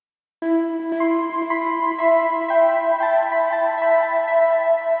Hello,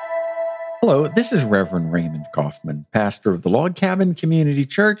 this is Reverend Raymond Coffman, pastor of the Log Cabin Community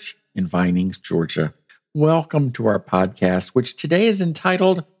Church in Vinings, Georgia. Welcome to our podcast, which today is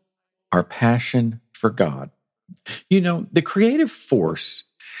entitled Our Passion for God. You know, the creative force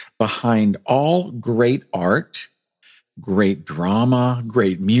behind all great art, great drama,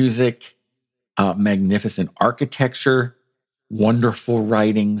 great music, magnificent architecture, wonderful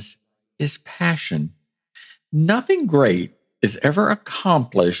writings is passion. Nothing great is ever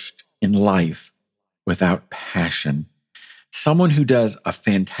accomplished in life without passion. Someone who does a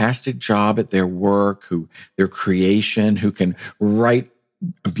fantastic job at their work, their creation, who can write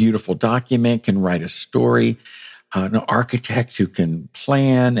a beautiful document, can write a story, an architect who can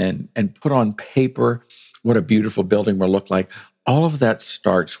plan and put on paper what a beautiful building will look like. All of that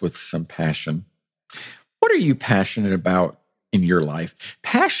starts with some passion. What are you passionate about in your life?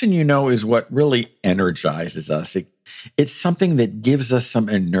 Passion, you know, is what really energizes us. It's something that gives us some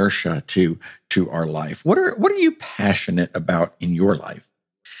inertia to our life. What are you passionate about in your life?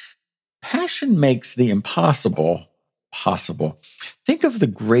 Passion makes the impossible possible. Think of the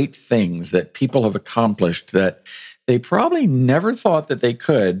great things that people have accomplished that they probably never thought that they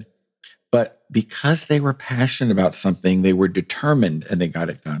could, but because they were passionate about something, they were determined and they got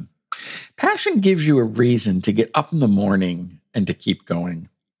it done. Passion gives you a reason to get up in the morning and to keep going.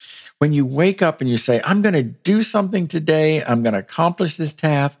 When you wake up and you say, I'm going to do something today, I'm going to accomplish this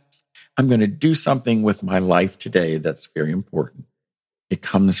task, I'm going to do something with my life today, that's very important. It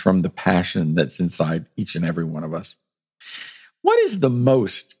comes from the passion that's inside each and every one of us. What is the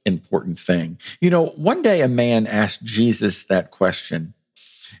most important thing? You know, one day a man asked Jesus that question.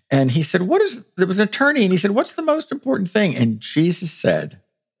 And he said, there was an attorney, and he said, what's the most important thing? And Jesus said,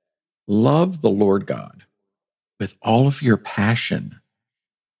 love the Lord God with all of your passion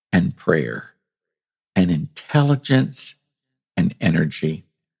and prayer and intelligence and energy.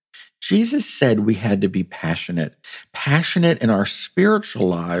 Jesus said we had to be passionate in our spiritual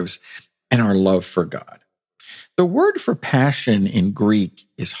lives and our love for God. The word for passion in Greek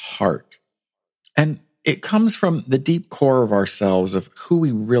is heart. And it comes from the deep core of ourselves, of who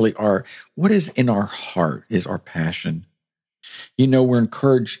we really are. What is in our heart is our passion. You know, we're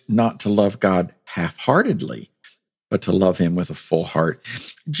encouraged not to love God half-heartedly, but to love him with a full heart.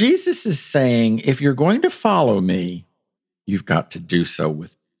 Jesus is saying, if you're going to follow me, you've got to do so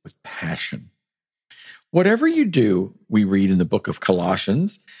with passion. Whatever you do, we read in the book of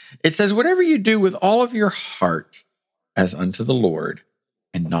Colossians, it says, whatever you do with all of your heart as unto the Lord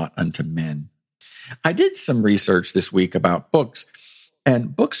and not unto men. I did some research this week about books,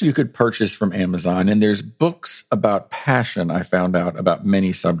 and books you could purchase from Amazon, and there's books about passion I found out about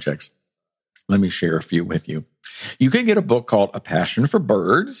many subjects. Let me share a few with you. You can get a book called A Passion for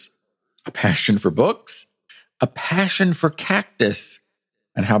Birds, A Passion for Books, A Passion for Cactus,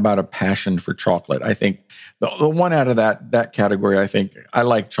 and how about A Passion for Chocolate? I think the one out of that category, I think I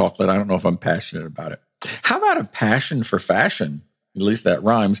like chocolate. I don't know if I'm passionate about it. How about A Passion for Fashion? At least that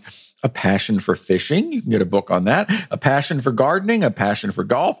rhymes. A Passion for Fishing. You can get a book on that. A Passion for Gardening, A Passion for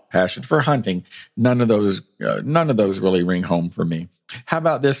Golf, A Passion for Hunting. None of those really ring home for me. How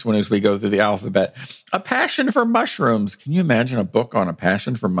about this one as we go through the alphabet? A Passion for Mushrooms. Can you imagine a book on a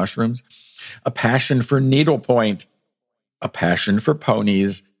passion for mushrooms? A Passion for Needlepoint, A Passion for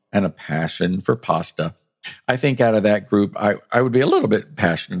Ponies, and A Passion for Pasta. I think out of that group, I would be a little bit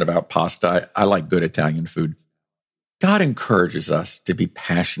passionate about pasta. I like good Italian food. God encourages us to be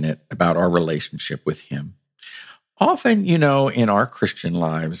passionate about our relationship with him. Often, you know, in our Christian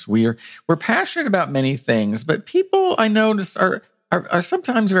lives, we're passionate about many things, but people, I notice, are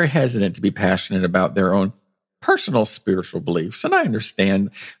sometimes very hesitant to be passionate about their own personal spiritual beliefs. And I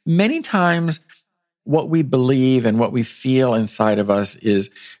understand many times what we believe and what we feel inside of us is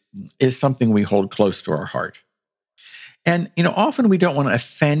something we hold close to our heart. And, you know, often we don't want to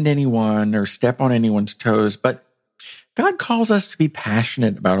offend anyone or step on anyone's toes, but God calls us to be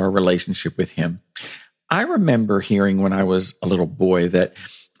passionate about our relationship with him. I remember hearing when I was a little boy that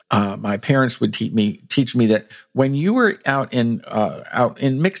my parents would teach me that when you were out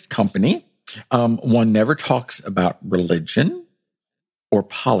in mixed company, one never talks about religion or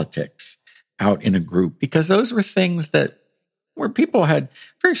politics out in a group, because those were things where people had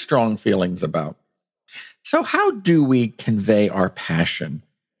very strong feelings about. So how do we convey our passion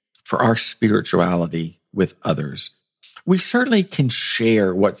for our spirituality with others? We certainly can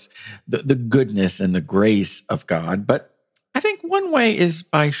share what's the goodness and the grace of God, but I think one way is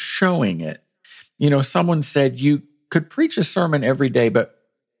by showing it. You know, someone said you could preach a sermon every day, but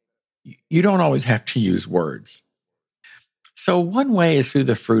you don't always have to use words. So one way is through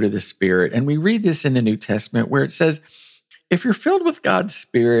the fruit of the Spirit. And we read this in the New Testament where it says, if you're filled with God's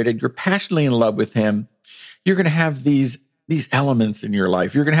Spirit and you're passionately in love with Him, you're going to have these elements in your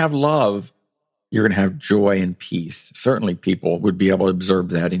life. You're going to have love. You're going to have joy and peace. Certainly people would be able to observe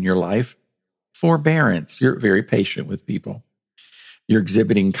that in your life. Forbearance. You're very patient with people. You're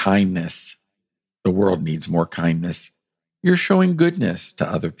exhibiting kindness. The world needs more kindness. You're showing goodness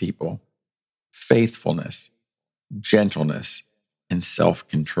to other people. Faithfulness, gentleness, and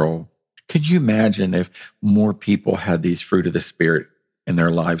self-control. Could you imagine if more people had these fruit of the Spirit in their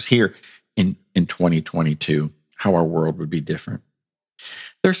lives here in 2022, how our world would be different?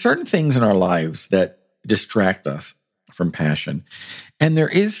 There are certain things in our lives that distract us from passion. And there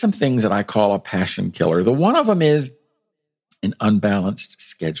is some things that I call a passion killer. The one of them is an unbalanced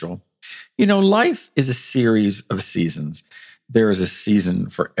schedule. Life is a series of seasons. There is a season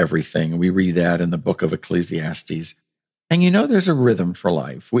for everything. We read that in the book of Ecclesiastes. And there's a rhythm for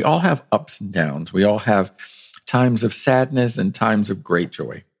life. We all have ups and downs. We all have times of sadness and times of great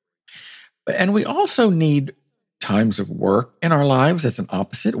joy. And we also need times of work in our lives as an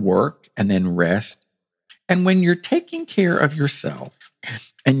opposite, work and then rest. And when you're taking care of yourself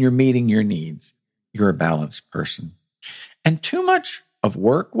and you're meeting your needs, you're a balanced person. And too much of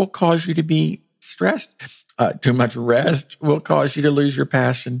work will cause you to be stressed. Too much rest will cause you to lose your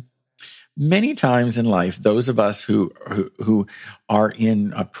passion. Many times in life, those of us who are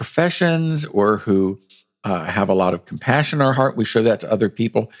in professions or who have a lot of compassion in our heart, we show that to other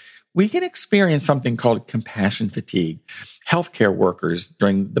people. We can experience something called compassion fatigue. Healthcare workers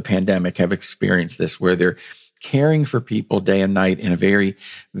during the pandemic have experienced this, where they're caring for people day and night in a very,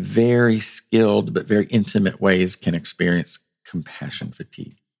 very skilled but very intimate ways, can experience compassion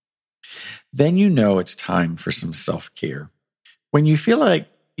fatigue. Then it's time for some self-care. When you feel like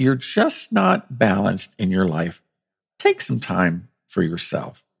you're just not balanced in your life, take some time for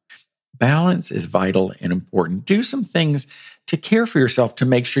yourself. Balance is vital and important. Do some things to care for yourself to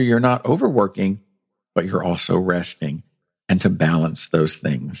make sure you're not overworking, but you're also resting, and to balance those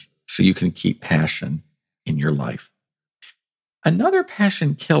things so you can keep passion in your life. Another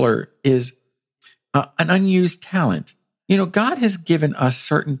passion killer is an unused talent. God has given us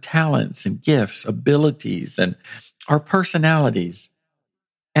certain talents and gifts, abilities, and our personalities.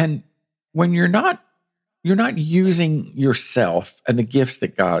 And when you're not using yourself and the gifts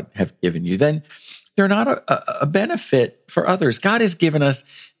that God have given you, then they're not a benefit for others. God has given us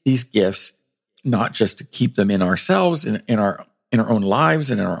these gifts, not just to keep them in ourselves, in our own lives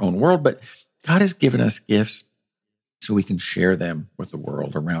and in our own world, but God has given us gifts so we can share them with the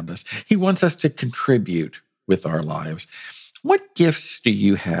world around us. He wants us to contribute with our lives. What gifts do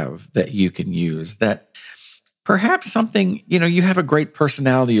you have that you can use? That perhaps something, you have a great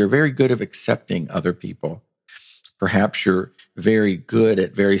personality. You're very good at accepting other people. Perhaps you're very good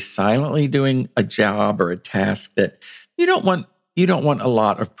at very silently doing a job or a task that you don't want a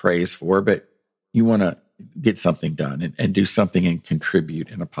lot of praise for, but you want to get something done and do something and contribute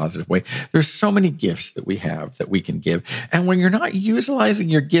in a positive way. There's so many gifts that we have that we can give. And when you're not utilizing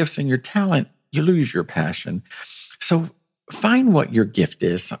your gifts and your talent, you lose your passion. So find what your gift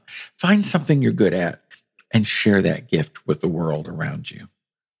is. Find something you're good at and share that gift with the world around you.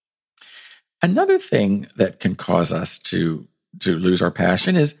 Another thing that can cause us to lose our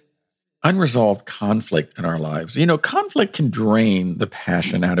passion is unresolved conflict in our lives. Conflict can drain the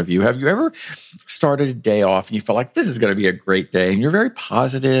passion out of you. Have you ever started a day off and you feel like this is going to be a great day and you're very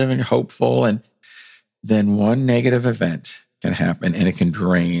positive and hopeful, and then one negative event can happen and it can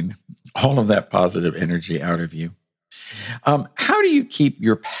drain all of that positive energy out of you? How do you keep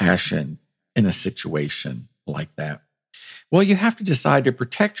your passion in a situation like that? Well, you have to decide to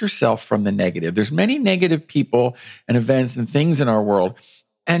protect yourself from the negative. There's many negative people and events and things in our world,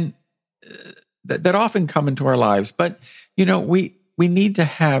 and that often come into our lives. But, we need to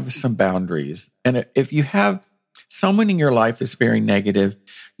have some boundaries. And if you have someone in your life that's very negative,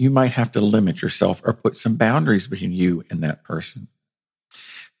 you might have to limit yourself or put some boundaries between you and that person.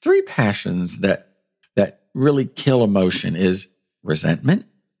 3 passions that really kill emotion is resentment,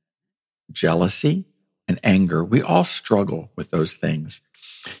 jealousy, and anger. We all struggle with those things.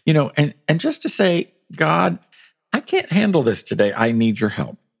 And just to say, God, I can't handle this today. I need your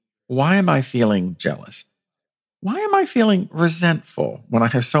help. Why am I feeling jealous? Why am I feeling resentful when I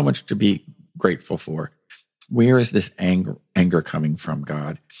have so much to be grateful for? Where is this anger coming from,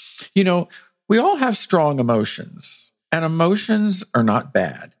 God? We all have strong emotions, and emotions are not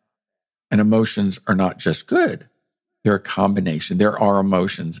bad. And emotions are not just good. They're a combination. There are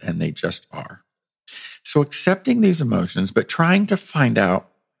emotions, and they just are. So accepting these emotions, but trying to find out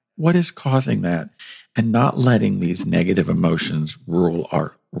what is causing that and not letting these negative emotions rule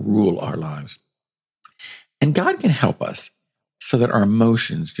our lives. And God can help us so that our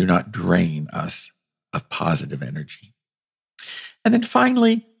emotions do not drain us of positive energy. And then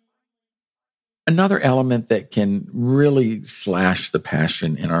finally, another element that can really slash the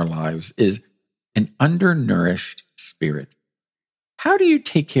passion in our lives is an undernourished spirit. How do you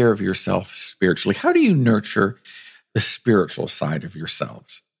take care of yourself spiritually? How do you nurture the spiritual side of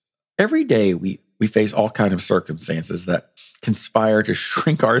yourselves? Every day we face all kinds of circumstances that conspire to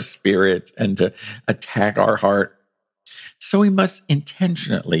shrink our spirit and to attack our heart. So we must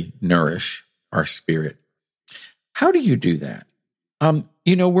intentionally nourish our spirit. How do you do that?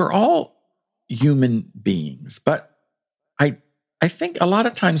 We're all human beings, but I think a lot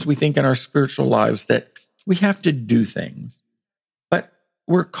of times we think in our spiritual lives that we have to do things, but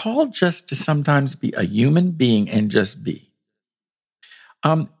we're called just to sometimes be a human being and just be.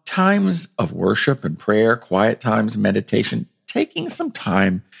 Times of worship and prayer, quiet times, meditation, taking some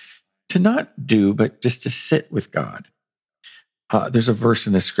time to not do, but just to sit with God. There's a verse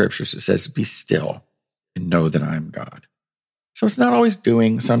in the scriptures that says, "Be still and know that I am God." So it's not always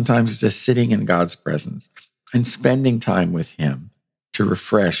doing. Sometimes it's just sitting in God's presence and spending time with Him to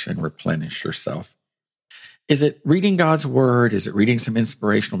refresh and replenish yourself. Is it reading God's word? Is it reading some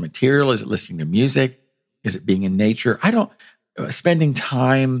inspirational material? Is it listening to music? Is it being in nature? Spending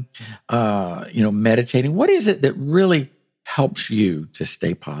time, meditating. What is it that really helps you to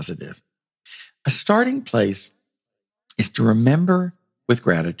stay positive? A starting place is to remember with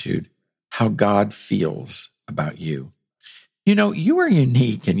gratitude how God feels about you. You are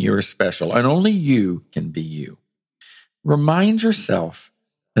unique and you're special, and only you can be you. Remind yourself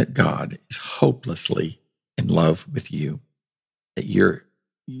that God is hopelessly in love with you, that you're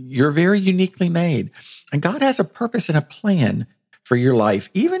very uniquely made, and God has a purpose and a plan for your life,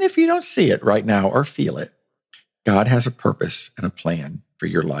 even if you don't see it right now or feel it. God has a purpose and a plan for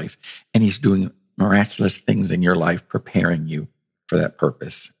your life, and He's doing miraculous things in your life, preparing you for that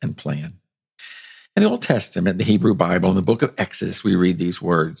purpose and plan. In the Old Testament, the Hebrew Bible, in the book of Exodus, we read these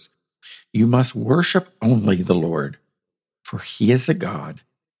words: "You must worship only the Lord, for He is a God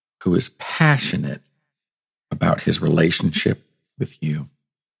who is passionate about His relationship with you."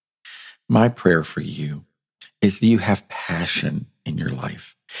 My prayer for you is that you have passion in your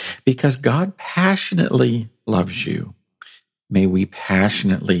life because God passionately loves you. May we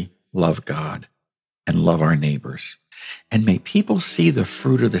passionately love God and love our neighbors. And may people see the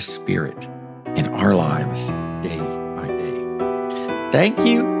fruit of the Spirit in our lives day by day. Thank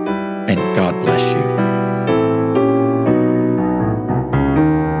you, and God bless you.